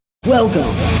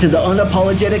Welcome to the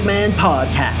Unapologetic Man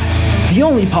Podcast, the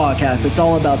only podcast that's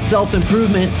all about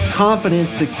self-improvement, confidence,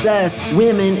 success,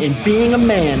 women, and being a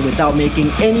man without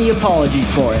making any apologies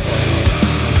for it.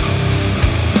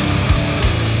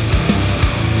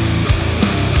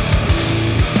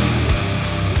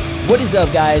 What is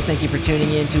up, guys? Thank you for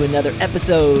tuning in to another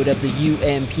episode of the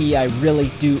UMP. I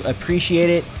really do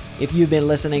appreciate it. If you've been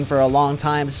listening for a long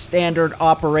time, standard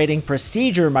operating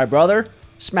procedure, my brother.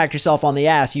 Smack yourself on the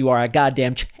ass. You are a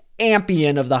goddamn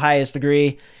champion of the highest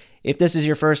degree. If this is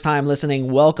your first time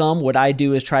listening, welcome. What I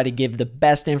do is try to give the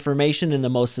best information in the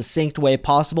most succinct way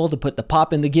possible to put the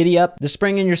pop in the giddy up, the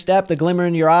spring in your step, the glimmer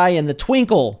in your eye, and the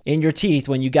twinkle in your teeth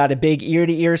when you got a big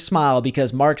ear-to-ear smile,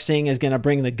 because Mark Singh is going to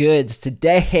bring the goods.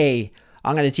 Today,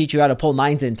 I'm going to teach you how to pull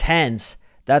 9s and 10s.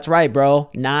 That's right, bro.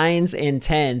 9s and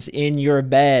 10s in your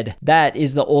bed. That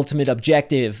is the ultimate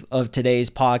objective of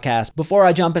today's podcast. Before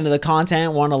I jump into the content, I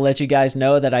want to let you guys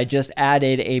know that I just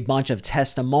added a bunch of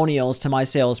testimonials to my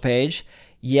sales page.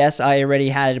 Yes, I already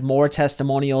had more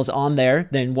testimonials on there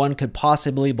than one could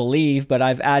possibly believe, but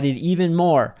I've added even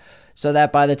more so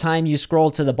that by the time you scroll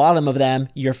to the bottom of them,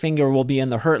 your finger will be in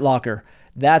the hurt locker.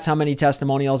 That's how many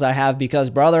testimonials I have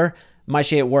because, brother, my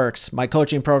shit works. My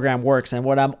coaching program works. And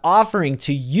what I'm offering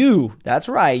to you, that's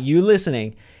right, you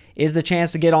listening, is the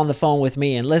chance to get on the phone with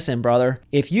me. And listen, brother,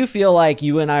 if you feel like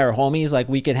you and I are homies, like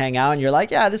we can hang out and you're like,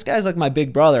 yeah, this guy's like my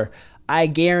big brother, I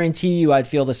guarantee you I'd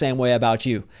feel the same way about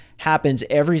you. Happens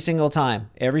every single time.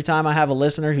 Every time I have a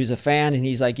listener who's a fan and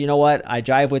he's like, you know what, I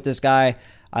jive with this guy.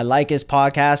 I like his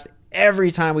podcast. Every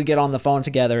time we get on the phone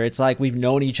together, it's like we've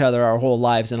known each other our whole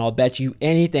lives. And I'll bet you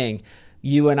anything,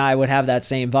 you and I would have that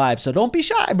same vibe. So don't be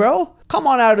shy, bro. Come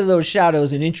on out of those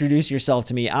shadows and introduce yourself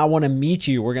to me. I want to meet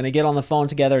you. We're going to get on the phone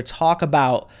together, talk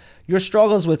about your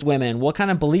struggles with women, what kind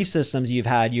of belief systems you've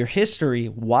had, your history,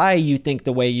 why you think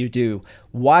the way you do,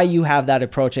 why you have that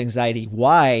approach anxiety,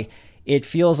 why it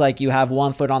feels like you have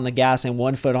one foot on the gas and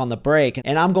one foot on the brake.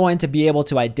 And I'm going to be able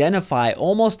to identify,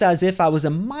 almost as if I was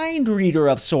a mind reader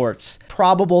of sorts,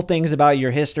 probable things about your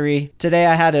history. Today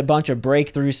I had a bunch of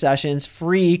breakthrough sessions,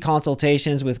 free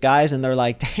consultations with guys, and they're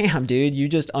like, damn, dude, you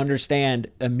just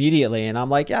understand immediately. And I'm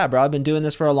like, yeah, bro, I've been doing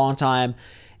this for a long time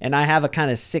and I have a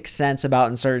kind of sixth sense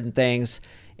about certain things.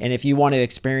 And if you want to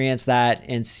experience that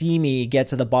and see me get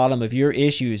to the bottom of your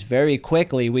issues very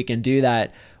quickly, we can do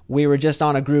that. We were just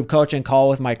on a group coaching call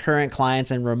with my current clients,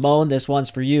 and Ramon, this one's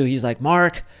for you. He's like,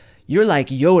 Mark, you're like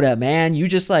Yoda, man. You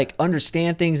just like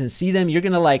understand things and see them. You're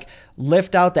going to like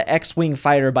lift out the X-Wing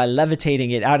fighter by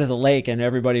levitating it out of the lake. And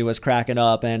everybody was cracking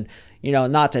up. And, you know,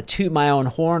 not to toot my own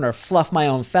horn or fluff my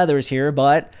own feathers here,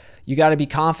 but you got to be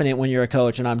confident when you're a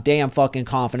coach. And I'm damn fucking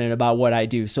confident about what I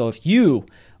do. So if you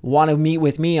want to meet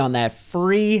with me on that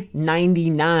free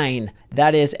 99,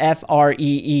 that is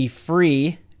FREE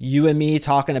free, you and me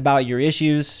talking about your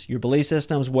issues, your belief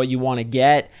systems, what you want to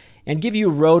get, and give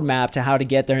you a roadmap to how to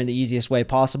get there in the easiest way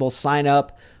possible. Sign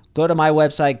up, go to my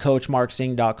website,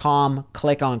 coachmarksing.com,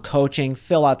 click on coaching,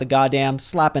 fill out the goddamn,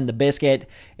 slap in the biscuit,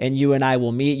 and you and I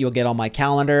will meet. You'll get on my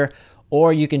calendar,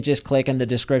 or you can just click in the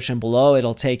description below.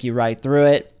 It'll take you right through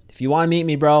it. If you want to meet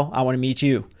me, bro, I want to meet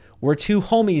you. We're two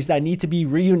homies that need to be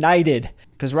reunited.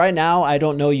 Because right now, I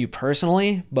don't know you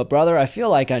personally, but brother, I feel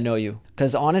like I know you.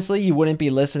 Because honestly, you wouldn't be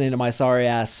listening to my sorry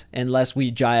ass unless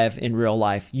we jive in real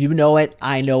life. You know it,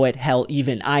 I know it, hell,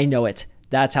 even I know it.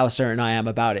 That's how certain I am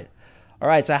about it. All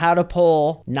right, so how to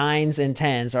pull 9s and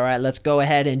 10s. All right, let's go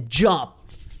ahead and jump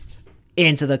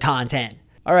into the content.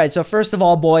 All right, so first of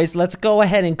all, boys, let's go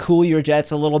ahead and cool your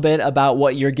jets a little bit about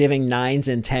what you're giving 9s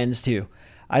and 10s to.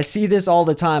 I see this all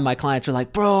the time. My clients are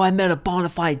like, bro, I met a bona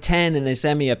fide 10, and they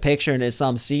send me a picture and it's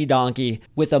some sea donkey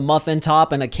with a muffin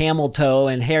top and a camel toe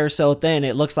and hair so thin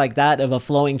it looks like that of a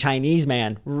flowing Chinese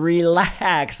man.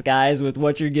 Relax, guys, with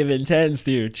what you're giving 10s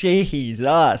to.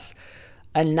 Jesus.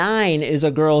 A 9 is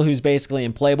a girl who's basically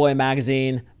in Playboy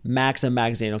magazine, Maxim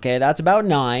magazine, okay? That's about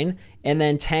 9. And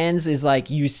then 10s is like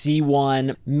you see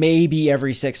one maybe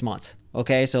every 6 months,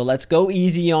 okay? So let's go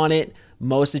easy on it.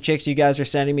 Most of the chicks you guys are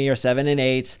sending me are 7 and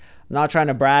 8s. I'm not trying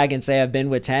to brag and say I've been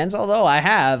with 10s, although I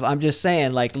have. I'm just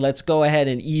saying, like, let's go ahead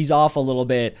and ease off a little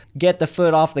bit. Get the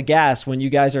foot off the gas when you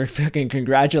guys are fucking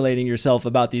congratulating yourself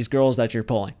about these girls that you're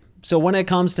pulling. So when it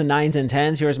comes to 9s and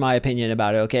 10s, here's my opinion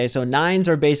about it, okay? So 9s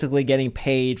are basically getting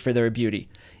paid for their beauty.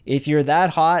 If you're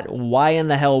that hot, why in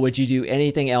the hell would you do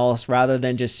anything else rather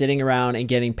than just sitting around and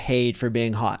getting paid for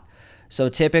being hot? So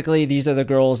typically, these are the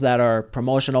girls that are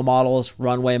promotional models,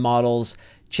 runway models,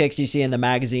 chicks you see in the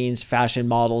magazines, fashion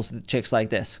models, chicks like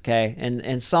this, okay?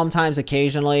 And sometimes,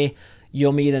 occasionally,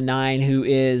 you'll meet a 9 who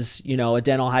is, you know, a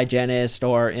dental hygienist,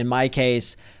 or in my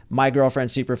case, my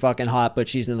girlfriend's super fucking hot, but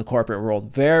she's in the corporate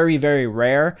world. Very, very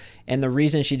rare. And the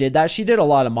reason she did that, she did a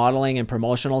lot of modeling and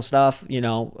promotional stuff,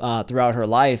 throughout her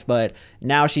life, but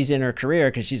now she's in her career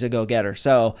because she's a go-getter.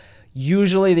 So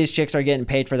usually these chicks are getting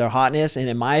paid for their hotness. And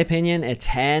in my opinion, a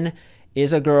 10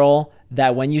 is a girl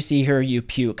that when you see her, you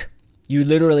puke. You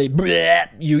literally,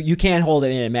 you can't hold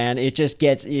it in, man. It just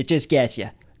gets you.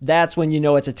 That's when you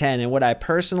know it's a 10. And what I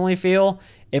personally feel,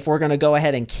 if we're going to go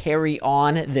ahead and carry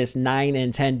on this 9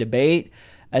 and 10 debate,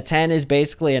 a 10 is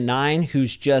basically a 9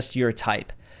 who's just your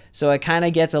type. So it kind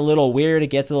of gets a little weird. It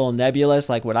gets a little nebulous.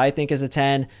 Like what I think is a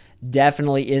 10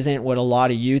 definitely isn't what a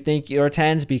lot of you think you're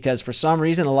 10s, because for some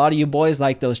reason, a lot of you boys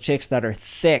like those chicks that are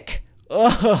thick.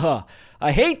 Ugh,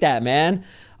 I hate that, man.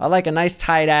 I like a nice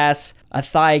tight ass, a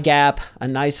thigh gap, a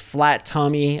nice flat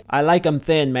tummy. I like them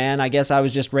thin, man. I guess I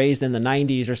was just raised in the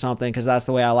 90s or something because that's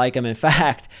the way I like them. In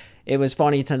fact, it was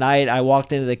funny tonight. I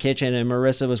walked into the kitchen and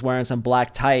Marissa was wearing some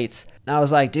black tights. I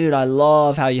was like, dude, I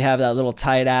love how you have that little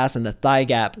tight ass and the thigh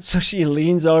gap. So she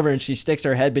leans over and she sticks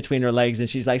her head between her legs and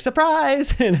she's like,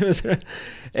 surprise. And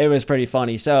it was pretty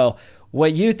funny. So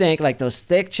what you think, like those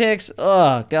thick chicks,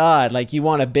 oh God, like you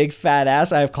want a big fat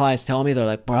ass. I have clients tell me, they're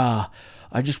like, bruh,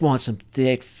 I just want some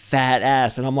thick, fat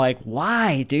ass. And I'm like,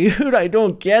 why, dude? I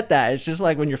don't get that. It's just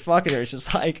like when you're fucking her, it's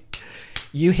just like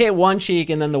you hit one cheek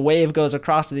and then the wave goes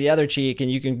across to the other cheek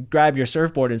and you can grab your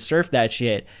surfboard and surf that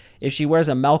shit. If she wears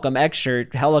a Malcolm X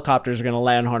shirt, helicopters are going to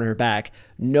land on her back.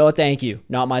 No, thank you.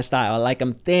 Not my style. I like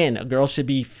them thin. A girl should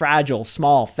be fragile,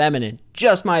 small, feminine.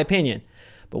 Just my opinion.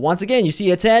 But once again, you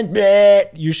see a 10, bleh,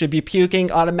 you should be puking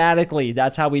automatically.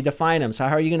 That's how we define them. So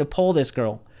how are you going to pull this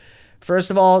girl?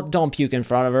 First of all, don't puke in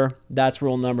front of her. That's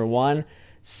rule number 1.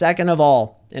 Second of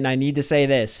all, and I need to say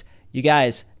this, you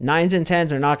guys, 9s and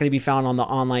 10s are not going to be found on the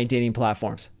online dating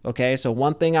platforms. Okay, so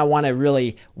one thing I want to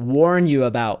really warn you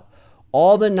about,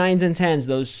 all the 9s and 10s,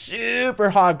 those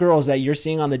super hot girls that you're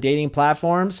seeing on the dating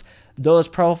platforms, those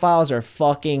profiles are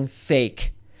fucking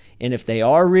fake. And if they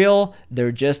are real,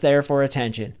 they're just there for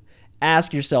attention.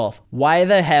 Ask yourself, why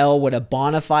the hell would a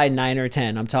bona fide 9 or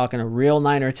 10, I'm talking a real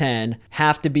 9 or 10,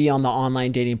 have to be on the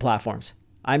online dating platforms?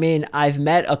 I mean, I've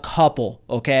met a couple,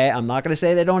 okay? I'm not going to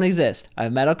say they don't exist.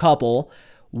 I've met a couple.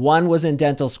 One was in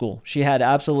dental school. She had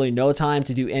absolutely no time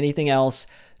to do anything else.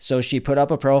 So she put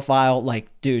up a profile. Like,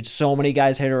 dude, so many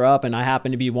guys hit her up and I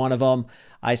happened to be one of them.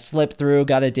 I slipped through,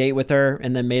 got a date with her,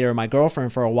 and then made her my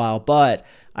girlfriend for a while. But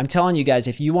I'm telling you guys,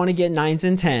 if you want to get 9s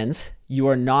and 10s, you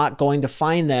are not going to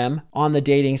find them on the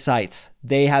dating sites.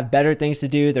 They have better things to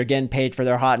do. They're getting paid for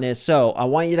their hotness. So I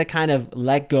want you to kind of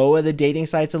let go of the dating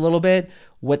sites a little bit.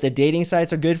 What the dating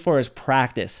sites are good for is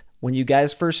practice. When you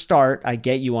guys first start, I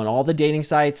get you on all the dating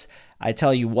sites. I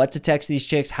tell you what to text these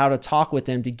chicks, how to talk with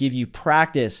them to give you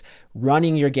practice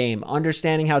running your game,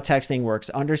 understanding how texting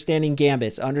works, understanding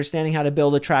gambits, understanding how to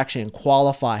build attraction,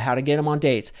 qualify, how to get them on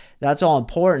dates. That's all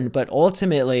important, but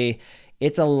ultimately,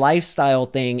 it's a lifestyle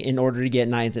thing in order to get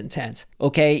 9s and 10s.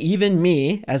 Okay, even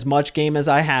me, as much game as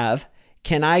I have,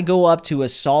 can I go up to a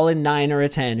solid 9 or a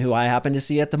 10 who I happen to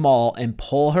see at the mall and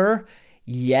pull her?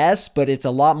 Yes, but it's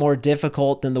a lot more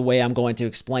difficult than the way I'm going to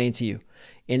explain to you.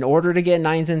 In order to get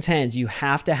 9s and 10s, you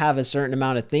have to have a certain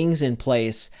amount of things in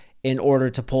place in order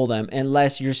to pull them,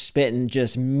 unless you're spitting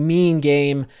just mean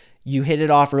game. You hit it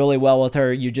off really well with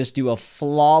her. You just do a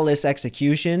flawless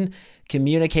execution,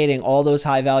 communicating all those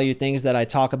high value things that I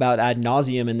talk about ad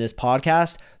nauseum in this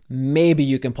podcast. Maybe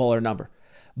you can pull her number.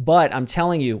 But I'm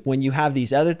telling you, when you have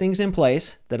these other things in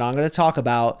place that I'm going to talk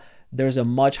about, there's a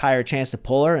much higher chance to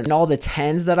pull her. And all the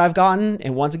 10s that I've gotten,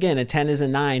 and once again, a 10 is a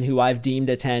 9 who I've deemed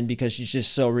a 10 because she's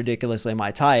just so ridiculously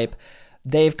my type.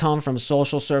 They've come from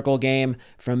social circle game,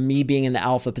 from me being in the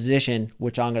alpha position,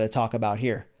 which I'm going to talk about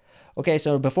here. Okay,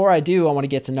 so before I do, I want to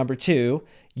get to number 2.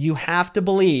 You have to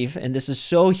believe, and this is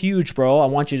so huge, bro. I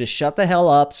want you to shut the hell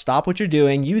up, stop what you're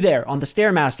doing. You there on the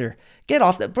Stairmaster. Get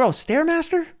off that, bro.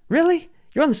 Stairmaster? Really?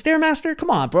 You're on the Stairmaster? Come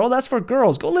on, bro. That's for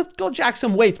girls. Go jack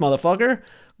some weights, motherfucker.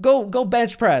 Go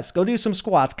bench press. Go do some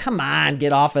squats. Come on,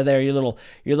 get off of there, your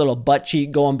little butt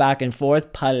cheek going back and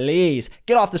forth. Please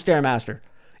get off the Stairmaster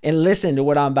and listen to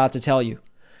what I'm about to tell you.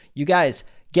 You guys,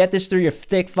 get this through your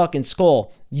thick fucking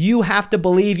skull. You have to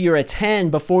believe you're a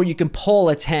 10 before you can pull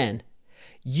a 10.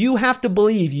 You have to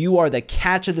believe you are the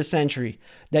catch of the century,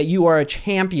 that you are a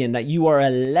champion, that you are a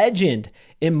legend,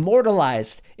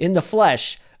 immortalized in the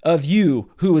flesh of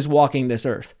you who is walking this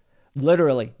earth.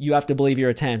 Literally, you have to believe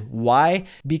you're a 10. Why?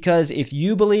 Because if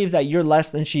you believe that you're less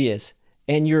than she is,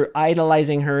 and you're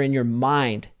idolizing her in your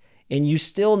mind, and you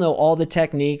still know all the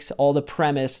techniques, all the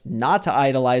premise not to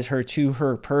idolize her to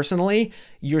her personally,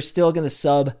 you're still going to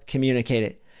sub-communicate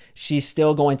it. She's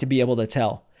still going to be able to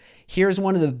tell. Here's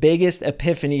one of the biggest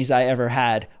epiphanies I ever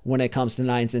had when it comes to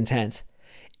 9s and 10s.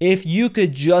 If you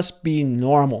could just be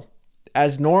normal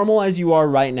as you are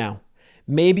right now,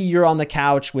 maybe you're on the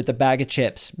couch with a bag of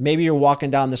chips. Maybe you're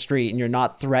walking down the street and you're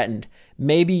not threatened.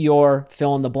 Maybe you're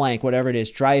fill in the blank, whatever it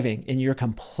is, driving, and you're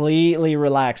completely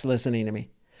relaxed listening to me.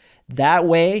 That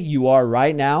way you are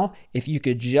right now, if you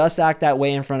could just act that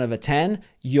way in front of a 10,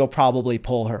 you'll probably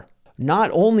pull her.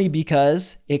 Not only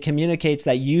because it communicates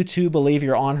that you too believe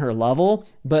you're on her level,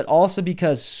 but also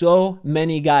because so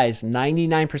many guys,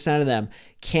 99% of them,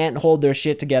 can't hold their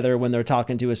shit together when they're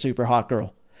talking to a super hot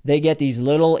girl. They get these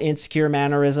little insecure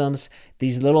mannerisms,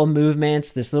 these little movements,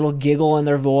 this little giggle in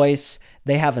their voice.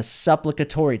 They have a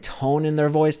supplicatory tone in their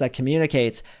voice that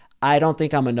communicates, I don't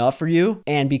think I'm enough for you.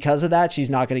 And because of that, she's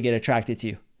not going to get attracted to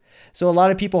you. So a lot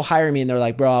of people hire me and they're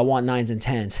like, bro, I want 9s and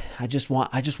 10s. I just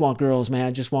want girls, man.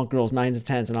 I just want girls, 9s and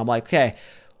 10s. And I'm like, okay,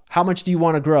 how much do you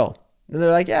want to grow? And they're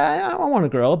like, yeah, I want to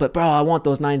grow, but bro, I want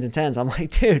those 9s and 10s. I'm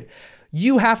like, dude,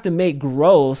 you have to make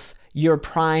growth your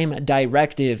prime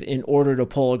directive in order to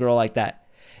pull a girl like that.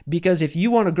 Because if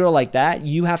you want a girl like that,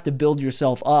 you have to build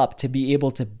yourself up to be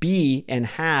able to be and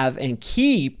have and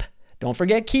keep, don't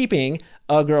forget keeping,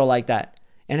 a girl like that.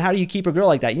 And how do you keep a girl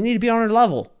like that? You need to be on her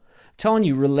level. I'm telling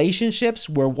you, relationships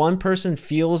where one person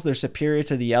feels they're superior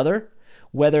to the other,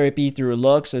 whether it be through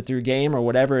looks or through game or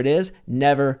whatever it is,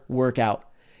 never work out.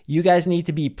 You guys need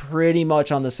to be pretty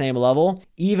much on the same level,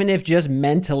 even if just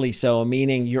mentally so,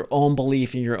 meaning your own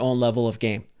belief in your own level of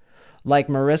game. Like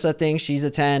Marissa thinks she's a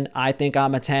 10, I think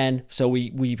I'm a 10, so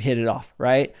we hit it off,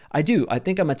 right? I do. I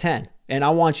think I'm a 10, and I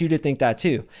want you to think that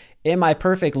too. Am I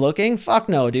perfect looking? Fuck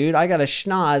no, dude. I got a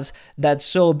schnoz that's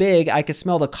so big I could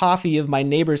smell the coffee of my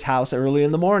neighbor's house early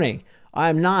in the morning.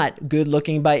 I'm not good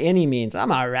looking by any means.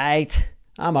 I'm all right,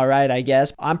 I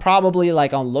guess. I'm probably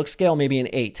like on look scale, maybe an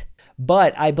 8.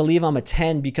 But I believe I'm a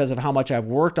 10 because of how much I've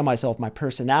worked on myself, my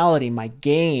personality, my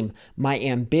game, my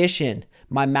ambition,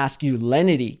 my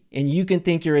masculinity. And you can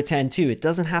think you're a 10 too. It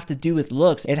doesn't have to do with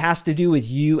looks. It has to do with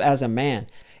you as a man.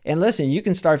 And listen, you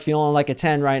can start feeling like a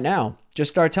 10 right now. Just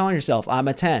start telling yourself, I'm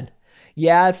a 10.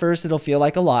 Yeah, at first it'll feel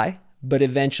like a lie, but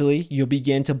eventually you'll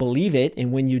begin to believe it.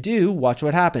 And when you do, watch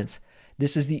what happens.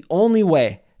 This is the only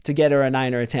way to get her a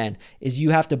 9 or a 10, is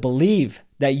you have to believe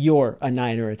that you're a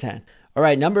 9 or a 10. All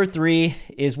right, number 3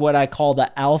 is what I call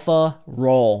the alpha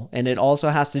role. And it also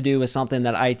has to do with something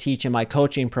that I teach in my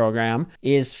coaching program,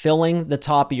 is filling the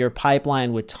top of your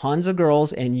pipeline with tons of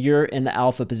girls and you're in the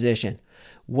alpha position.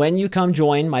 When you come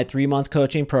join my 3-month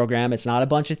coaching program, it's not a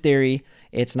bunch of theory.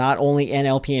 It's not only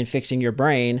NLP and fixing your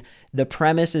brain. The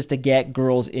premise is to get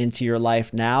girls into your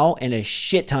life now, and a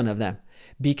shit ton of them,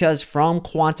 because from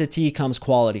quantity comes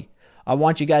quality. I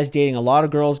want you guys dating a lot of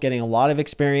girls, getting a lot of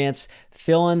experience,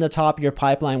 filling the top of your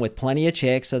pipeline with plenty of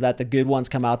chicks so that the good ones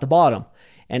come out the bottom.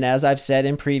 And as I've said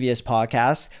in previous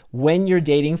podcasts, when you're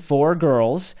dating 4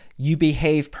 girls, you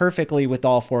behave perfectly with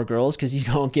all 4 girls because you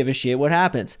don't give a shit what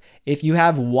happens. If you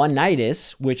have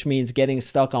one-nitis, which means getting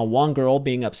stuck on one girl,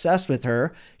 being obsessed with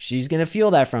her, she's going to feel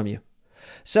that from you.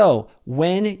 So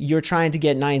when you're trying to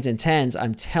get 9s and 10s,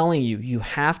 I'm telling you, you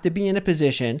have to be in a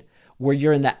position where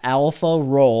you're in the alpha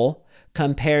role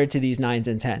compared to these 9s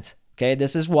and 10s. Okay,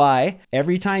 this is why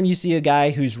every time you see a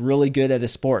guy who's really good at a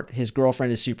sport, his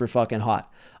girlfriend is super fucking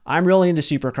hot. I'm really into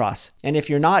Supercross. And if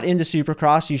you're not into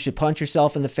Supercross, you should punch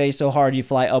yourself in the face so hard you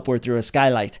fly upward through a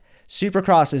skylight.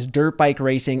 Supercross is dirt bike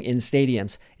racing in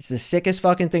stadiums. It's the sickest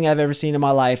fucking thing I've ever seen in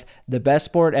my life. The best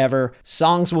sport ever.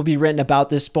 Songs will be written about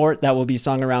this sport that will be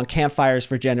sung around campfires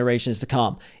for generations to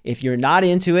come. If you're not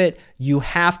into it, you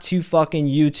have to fucking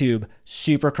YouTube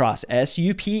Supercross,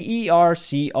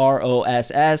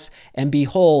 Supercross, and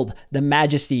behold the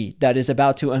majesty that is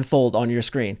about to unfold on your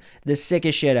screen. The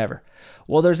sickest shit ever.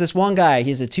 Well, there's this one guy.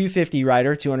 He's a 250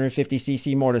 rider,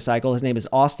 250cc motorcycle. His name is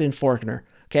Austin Faulkner.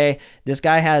 Okay, this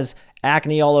guy has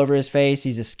acne all over his face.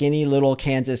 He's a skinny little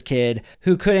Kansas kid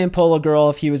who couldn't pull a girl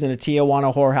if he was in a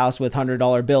Tijuana whorehouse with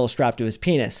 $100 bills strapped to his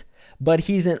penis. But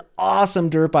he's an awesome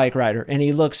dirt bike rider, and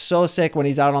he looks so sick when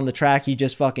he's out on the track. He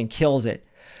just fucking kills it.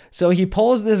 So he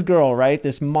pulls this girl, right?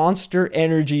 This Monster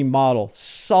Energy model,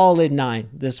 solid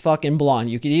 9, this fucking blonde.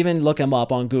 You could even look him up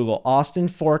on Google. Austin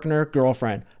Faulkner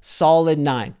girlfriend, solid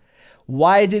 9.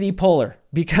 Why did he pull her?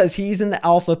 Because he's in the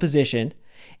alpha position.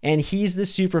 And he's the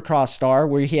Supercross star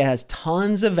where he has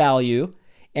tons of value,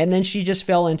 and then she just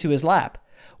fell into his lap.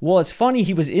 Well, it's funny,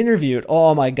 he was interviewed.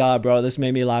 Oh my God, bro, this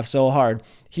made me laugh so hard.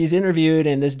 He's interviewed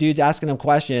and this dude's asking him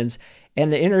questions,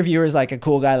 and the interviewer is like a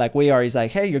cool guy like we are. He's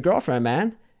like, hey, your girlfriend,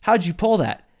 man, how'd you pull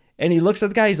that? And he looks at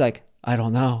the guy, he's like, I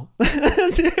don't know.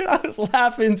 Dude, I was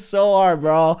laughing so hard,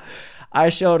 bro. I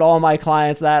showed all my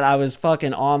clients that. I was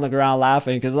fucking on the ground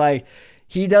laughing because like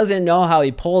he doesn't know how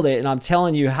he pulled it. And I'm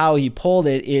telling you how he pulled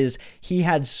it is he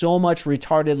had so much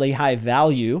retardedly high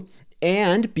value.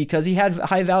 And because he had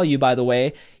high value, by the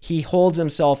way, he holds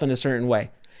himself in a certain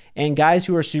way. And guys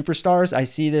who are superstars, I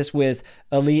see this with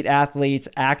elite athletes,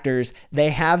 actors, they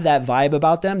have that vibe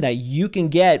about them that you can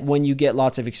get when you get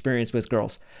lots of experience with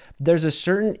girls. There's a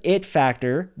certain it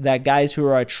factor that guys who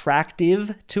are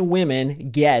attractive to women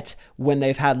get when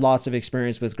they've had lots of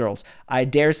experience with girls. I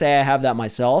dare say I have that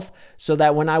myself, so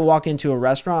that when I walk into a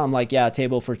restaurant, I'm like, yeah,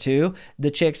 table for two.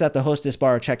 The chicks at the hostess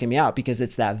bar are checking me out because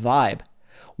it's that vibe.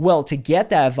 Well, to get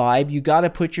that vibe, you got to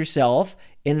put yourself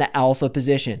in the alpha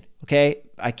position, okay?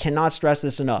 I cannot stress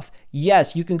this enough.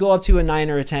 Yes, you can go up to a 9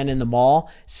 or a 10 in the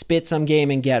mall, spit some game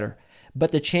and get her.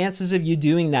 But the chances of you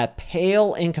doing that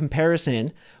pale in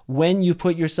comparison when you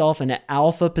put yourself in an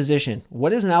alpha position.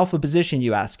 What is an alpha position,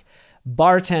 you ask?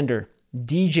 Bartender,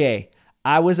 DJ,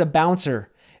 I was a bouncer,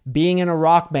 being in a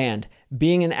rock band,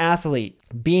 being an athlete,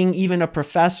 being even a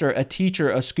professor, a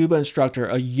teacher, a scuba instructor,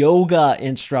 a yoga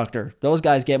instructor. Those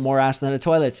guys get more ass than a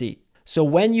toilet seat. So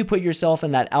when you put yourself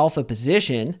in that alpha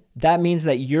position, that means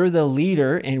that you're the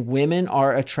leader and women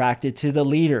are attracted to the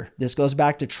leader. This goes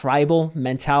back to tribal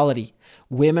mentality.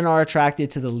 Women are attracted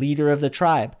to the leader of the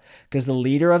tribe because the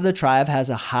leader of the tribe has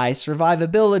a high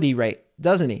survivability rate,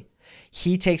 doesn't he?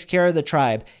 He takes care of the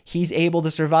tribe. He's able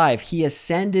to survive. He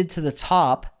ascended to the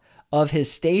top of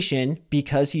his station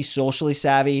because he's socially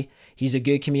savvy. He's a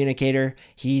good communicator.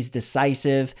 He's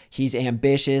decisive. He's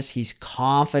ambitious. He's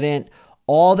confident.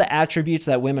 All the attributes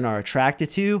that women are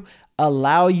attracted to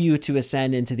allow you to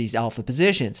ascend into these alpha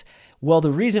positions. Well,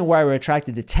 the reason why we're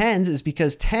attracted to 10s is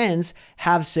because 10s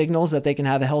have signals that they can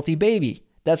have a healthy baby.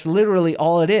 That's literally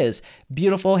all it is.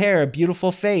 Beautiful hair,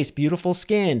 beautiful face, beautiful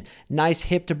skin, nice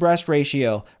hip to breast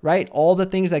ratio, right? All the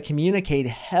things that communicate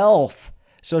health.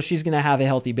 So she's going to have a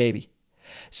healthy baby.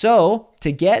 So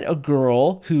to get a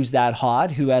girl who's that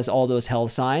hot, who has all those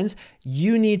health signs,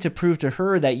 you need to prove to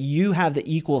her that you have the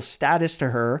equal status to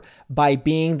her by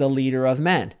being the leader of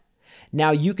men.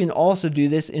 Now, you can also do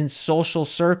this in social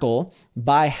circle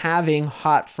by having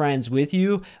hot friends with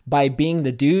you, by being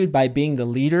the dude, by being the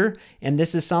leader. And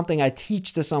this is something I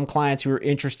teach to some clients who are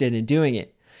interested in doing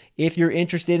it. If you're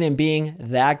interested in being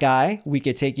that guy, we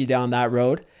could take you down that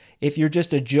road. If you're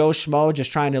just a Joe Schmo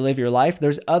just trying to live your life,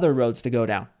 there's other roads to go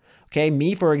down. Okay,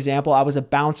 me, for example, I was a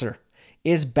bouncer.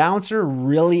 Is bouncer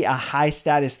really a high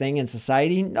status thing in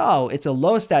society? No, it's a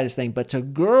low status thing, but to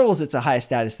girls, it's a high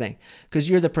status thing because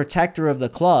you're the protector of the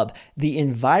club. The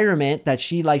environment that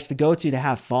she likes to go to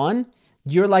have fun,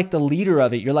 you're like the leader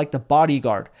of it. You're like the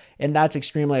bodyguard, and that's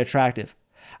extremely attractive.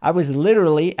 I was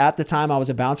literally, at the time I was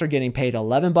a bouncer, getting paid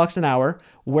 $11 an hour,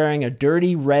 wearing a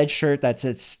dirty red shirt that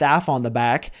said staff on the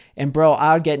back. And bro,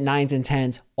 I would get 9s and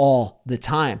 10s all the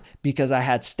time because I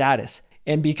had status.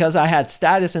 And because I had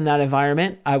status in that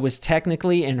environment, I was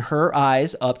technically in her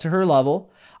eyes up to her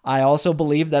level. I also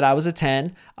believed that I was a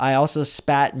 10. I also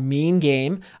spat mean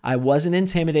game. I wasn't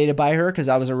intimidated by her because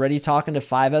I was already talking to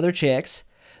 5 other chicks.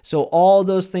 So all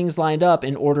those things lined up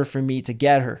in order for me to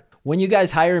get her. When you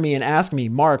guys hire me and ask me,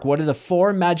 Mark, what are the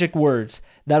 4 magic words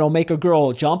that'll make a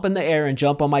girl jump in the air and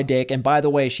jump on my dick? And by the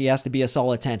way, she has to be a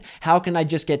solid 10. How can I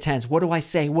just get 10s? What do I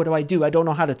say? What do I do? I don't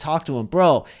know how to talk to them.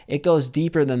 Bro, it goes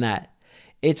deeper than that.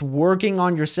 It's working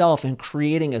on yourself and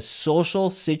creating a social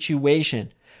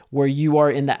situation where you are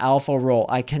in the alpha role.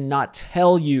 I cannot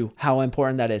tell you how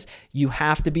important that is. You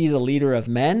have to be the leader of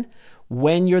men.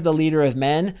 When you're the leader of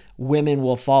men, women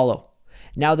will follow.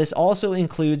 Now, this also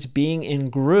includes being in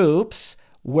groups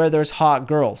where there's hot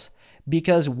girls,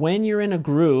 because when you're in a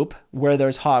group where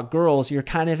there's hot girls, you're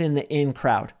kind of in the in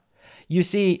crowd. You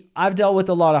see, I've dealt with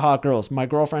a lot of hot girls. My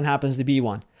girlfriend happens to be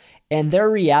one, and their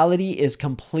reality is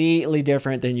completely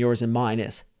different than yours and mine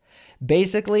is.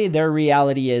 Basically, their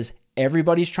reality is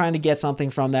everybody's trying to get something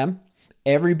from them.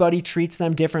 Everybody treats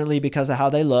them differently because of how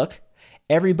they look.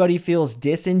 Everybody feels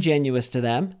disingenuous to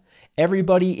them.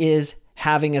 Everybody is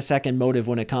having a second motive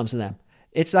when it comes to them.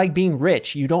 It's like being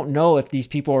rich. You don't know if these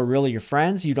people are really your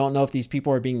friends. You don't know if these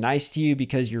people are being nice to you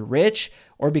because you're rich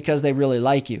or because they really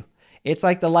like you. It's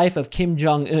like the life of Kim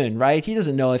Jong-un, right? He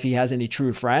doesn't know if he has any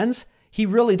true friends. He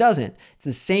really doesn't. It's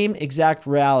the same exact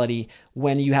reality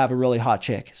when you have a really hot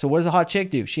chick. So what does a hot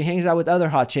chick do? She hangs out with other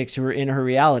hot chicks who are in her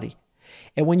reality.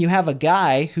 And when you have a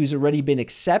guy who's already been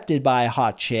accepted by a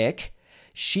hot chick,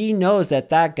 she knows that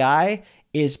that guy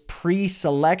is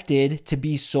pre-selected to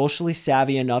be socially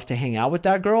savvy enough to hang out with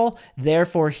that girl.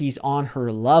 Therefore, he's on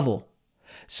her level.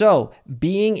 So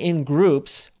being in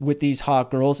groups with these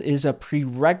hot girls is a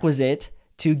prerequisite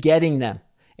to getting them.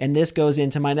 And this goes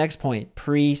into my next point,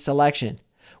 pre-selection.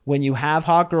 When you have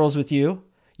hot girls with you,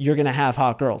 you're going to have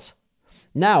hot girls.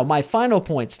 Now, my final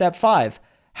point, step 5.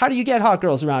 How do you get hot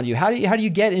girls around you? How do you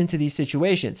get into these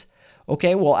situations?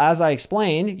 Okay, well, as I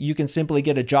explained, you can simply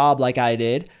get a job like I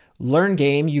did. Learn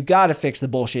game. You got to fix the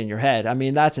bullshit in your head. I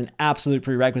mean, that's an absolute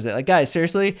prerequisite. Like, guys,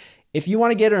 seriously, if you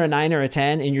want to get her a 9 or a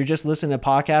 10 and you're just listening to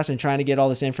podcasts and trying to get all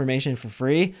this information for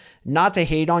free, not to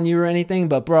hate on you or anything,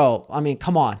 but bro, I mean,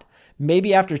 come on.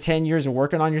 Maybe after 10 years of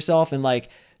working on yourself and like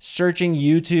searching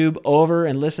YouTube over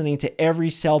and listening to every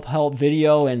self-help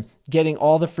video and getting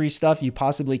all the free stuff you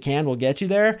possibly can will get you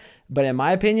there. But in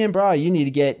my opinion, bro, you need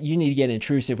to get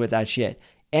intrusive with that shit.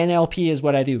 NLP is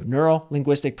what I do,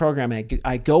 neuro-linguistic programming.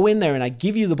 I go in there and I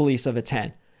give you the beliefs of a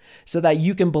 10 so that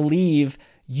you can believe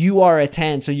you are a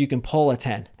 10 so you can pull a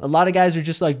 10. A lot of guys are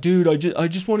just like, dude, I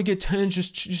just want to get 10.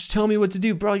 Just tell me what to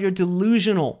do. Bro, you're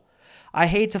delusional. I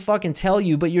hate to fucking tell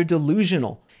you, but you're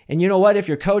delusional. And you know what? If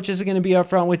your coach isn't going to be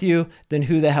upfront with you, then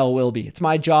who the hell will be? It's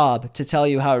my job to tell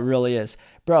you how it really is.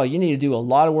 Bro, you need to do a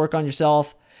lot of work on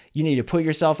yourself. You need to put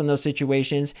yourself in those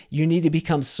situations. You need to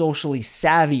become socially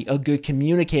savvy, a good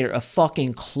communicator, a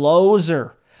fucking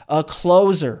closer. A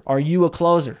closer. Are you a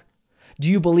closer? Do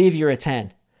you believe you're a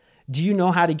 10? Do you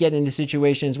know how to get into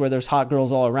situations where there's hot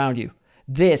girls all around you?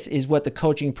 This is what the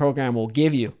coaching program will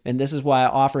give you. And this is why I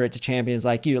offer it to champions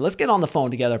like you. Let's get on the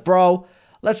phone together, bro.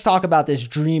 Let's talk about this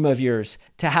dream of yours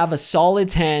to have a solid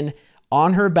 10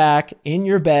 on her back in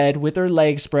your bed with her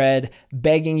legs spread,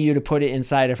 begging you to put it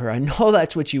inside of her. I know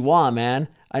that's what you want, man.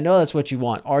 I know that's what you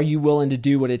want. Are you willing to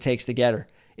do what it takes to get her?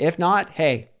 If not,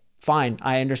 hey, fine,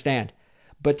 I understand.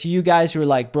 But to you guys who are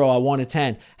like, bro, I want a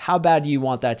 10. How bad do you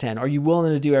want that 10? Are you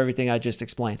willing to do everything I just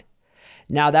explained?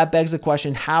 Now that begs the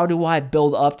question, how do I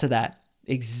build up to that?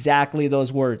 Exactly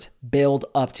those words, build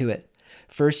up to it.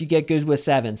 First, you get good with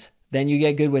 7s. Then you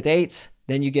get good with 8s.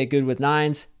 Then you get good with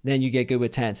 9s. Then you get good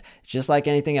with 10s. Just like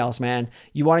anything else, man.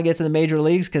 You want to get to the major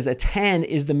leagues because a 10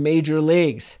 is the major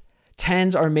leagues.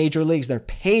 10s are major leagues. They're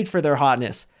paid for their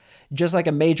hotness. Just like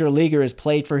a major leaguer is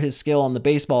paid for his skill on the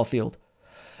baseball field.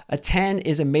 A 10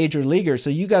 is a major leaguer, so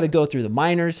you got to go through the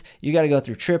minors. You got to go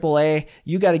through AAA.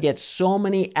 You got to get so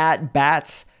many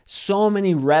at-bats, so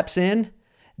many reps in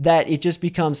that it just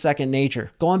becomes second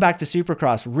nature. Going back to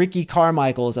Supercross, Ricky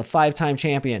Carmichael is a 5-time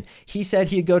champion. He said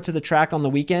he'd go to the track on the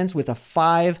weekends with a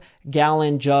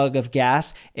 5-gallon jug of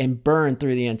gas and burn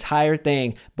through the entire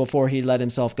thing before he let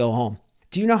himself go home.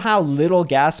 Do you know how little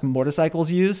gas motorcycles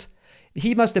use?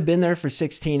 He must have been there for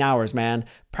 16 hours, man,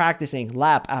 practicing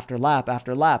lap after lap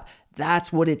after lap.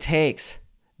 That's what it takes.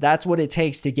 That's what it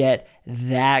takes to get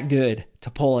that good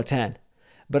to pull a 10.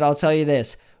 But I'll tell you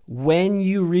this, when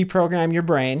you reprogram your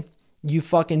brain, you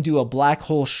fucking do a black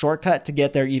hole shortcut to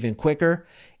get there even quicker.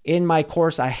 In my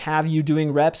course, I have you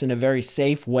doing reps in a very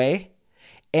safe way.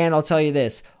 And I'll tell you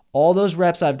this, all those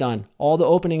reps I've done, all the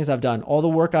openings I've done, all the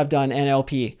work I've done,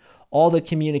 NLP, all the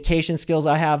communication skills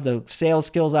I have, the sales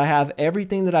skills I have,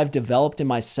 everything that I've developed in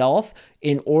myself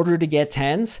in order to get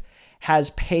 10s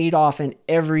has paid off in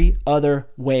every other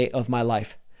way of my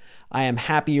life. I am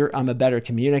happier. I'm a better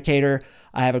communicator.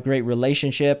 I have a great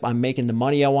relationship. I'm making the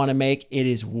money I want to make. It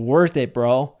is worth it,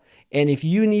 bro. And if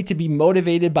you need to be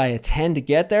motivated by a 10 to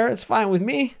get there, it's fine with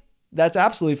me. That's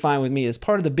absolutely fine with me. It's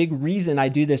part of the big reason I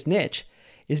do this niche.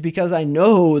 Is because I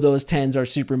know those 10s are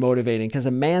super motivating because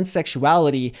a man's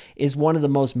sexuality is one of the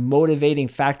most motivating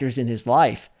factors in his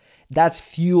life. That's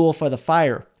fuel for the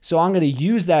fire. So I'm going to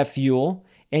use that fuel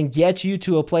and get you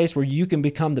to a place where you can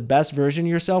become the best version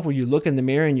of yourself, where you look in the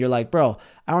mirror and you're like, bro,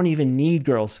 I don't even need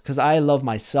girls because I love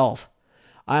myself.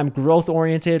 I'm growth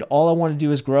oriented. All I want to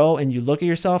do is grow. And you look at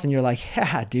yourself and you're like,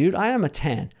 yeah, dude, I am a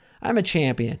 10. I'm a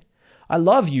champion. I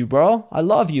love you, bro. I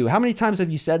love you. How many times have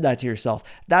you said that to yourself?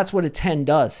 That's what a 10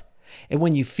 does. And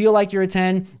when you feel like you're a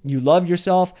 10, you love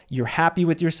yourself, you're happy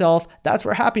with yourself. That's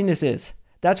where happiness is.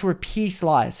 That's where peace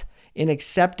lies, in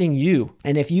accepting you.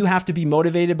 And if you have to be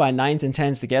motivated by 9s and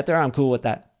 10s to get there, I'm cool with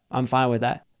that. I'm fine with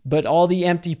that. But all the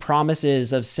empty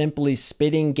promises of simply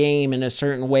spitting game in a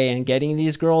certain way and getting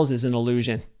these girls is an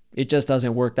illusion. It just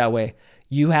doesn't work that way.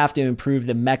 You have to improve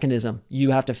the mechanism.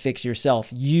 You have to fix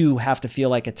yourself. You have to feel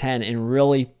like a 10 and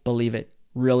really believe it.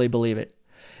 Really believe it.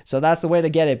 So that's the way to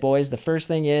get it, boys. The first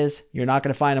thing is you're not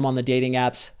going to find them on the dating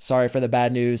apps. Sorry for the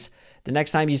bad news. The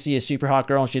next time you see a super hot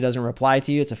girl and she doesn't reply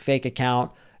to you, it's a fake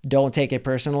account. Don't take it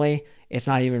personally. It's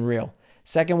not even real.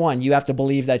 Second one, you have to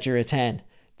believe that you're a 10.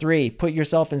 3, put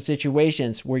yourself in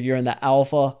situations where you're in the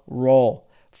alpha role.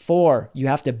 4, you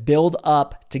have to build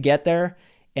up to get there.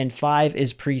 And 5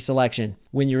 is pre-selection.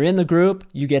 When you're in the group,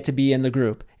 you get to be in the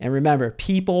group. And remember,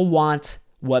 people want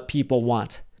what people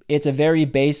want. It's a very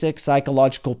basic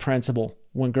psychological principle.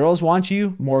 When girls want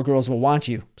you, more girls will want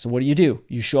you. So what do?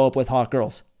 You show up with hot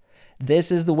girls.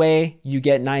 This is the way you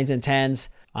get 9s and 10s.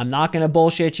 I'm not going to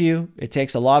bullshit you. It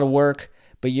takes a lot of work.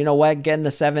 But you know what? Getting the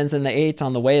 7s and the 8s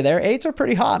on the way there, 8s are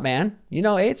pretty hot, man.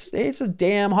 8's a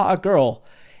damn hot girl.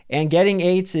 And getting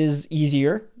 8s is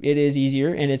easier. It is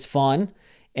easier and it's fun.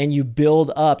 And you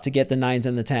build up to get the 9s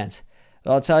and the 10s.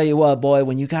 But I'll tell you what, boy,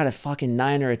 when you got a fucking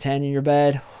 9 or a 10 in your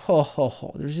bed,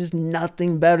 there's just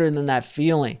nothing better than that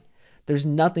feeling. There's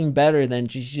nothing better than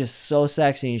she's just so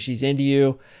sexy and she's into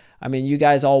you. I mean, you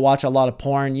guys all watch a lot of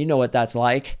porn. You know what that's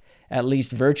like, at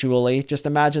least virtually. Just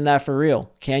imagine that for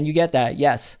real. Can you get that?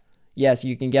 Yes. Yes,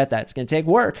 you can get that. It's going to take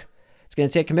work. It's going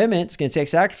to take commitment. It's going to take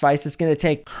sacrifice. It's going to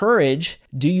take courage.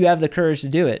 Do you have the courage to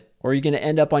do it? Or are you going to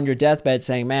end up on your deathbed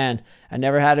saying, man, I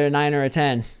never had a 9 or a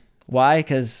 10. Why?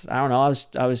 Because, I don't know,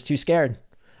 I was too scared.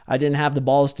 I didn't have the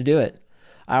balls to do it.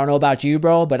 I don't know about you,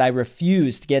 bro, but I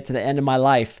refuse to get to the end of my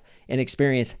life and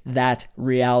experience that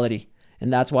reality.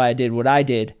 And that's why I did what I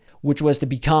did, which was to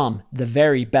become the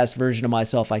very best version of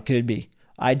myself I could be.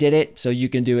 I did it, so you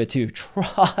can do it too.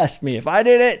 Trust me, if I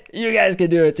did it, you guys can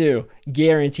do it too.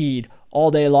 Guaranteed. All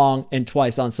day long and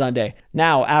twice on Sunday.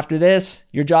 Now, after this,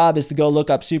 your job is to go look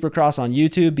up Supercross on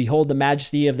YouTube. Behold the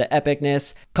majesty of the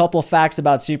epicness. Couple facts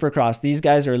about Supercross. These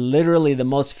guys are literally the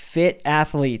most fit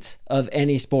athletes of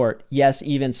any sport. Yes,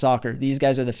 even soccer. These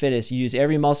guys are the fittest. You use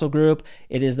every muscle group.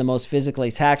 It is the most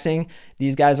physically taxing.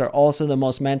 These guys are also the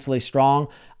most mentally strong.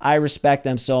 I respect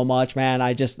them so much, man.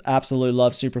 I just absolutely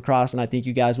love Supercross, and I think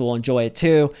you guys will enjoy it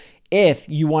too. If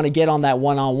you want to get on that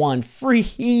one-on-one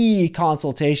free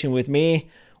consultation with me,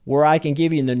 where I can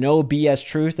give you the no BS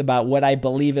truth about what I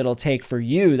believe it'll take for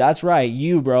you, that's right,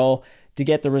 you, bro, to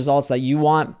get the results that you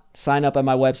want, sign up at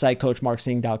my website,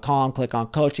 coachmarksing.com, click on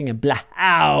coaching, and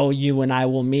you and I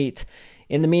will meet.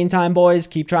 In the meantime, boys,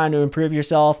 keep trying to improve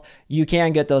yourself. You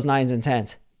can get those 9s and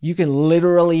 10s. You can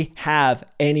literally have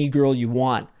any girl you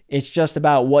want. It's just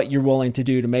about what you're willing to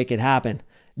do to make it happen.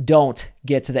 Don't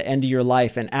get to the end of your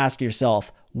life and ask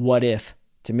yourself, what if?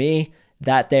 To me,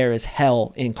 that there is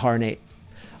hell incarnate.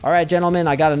 All right, gentlemen,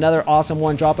 I got another awesome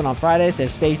one dropping on Friday, so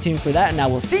stay tuned for that, and I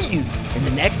will see you in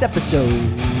the next episode.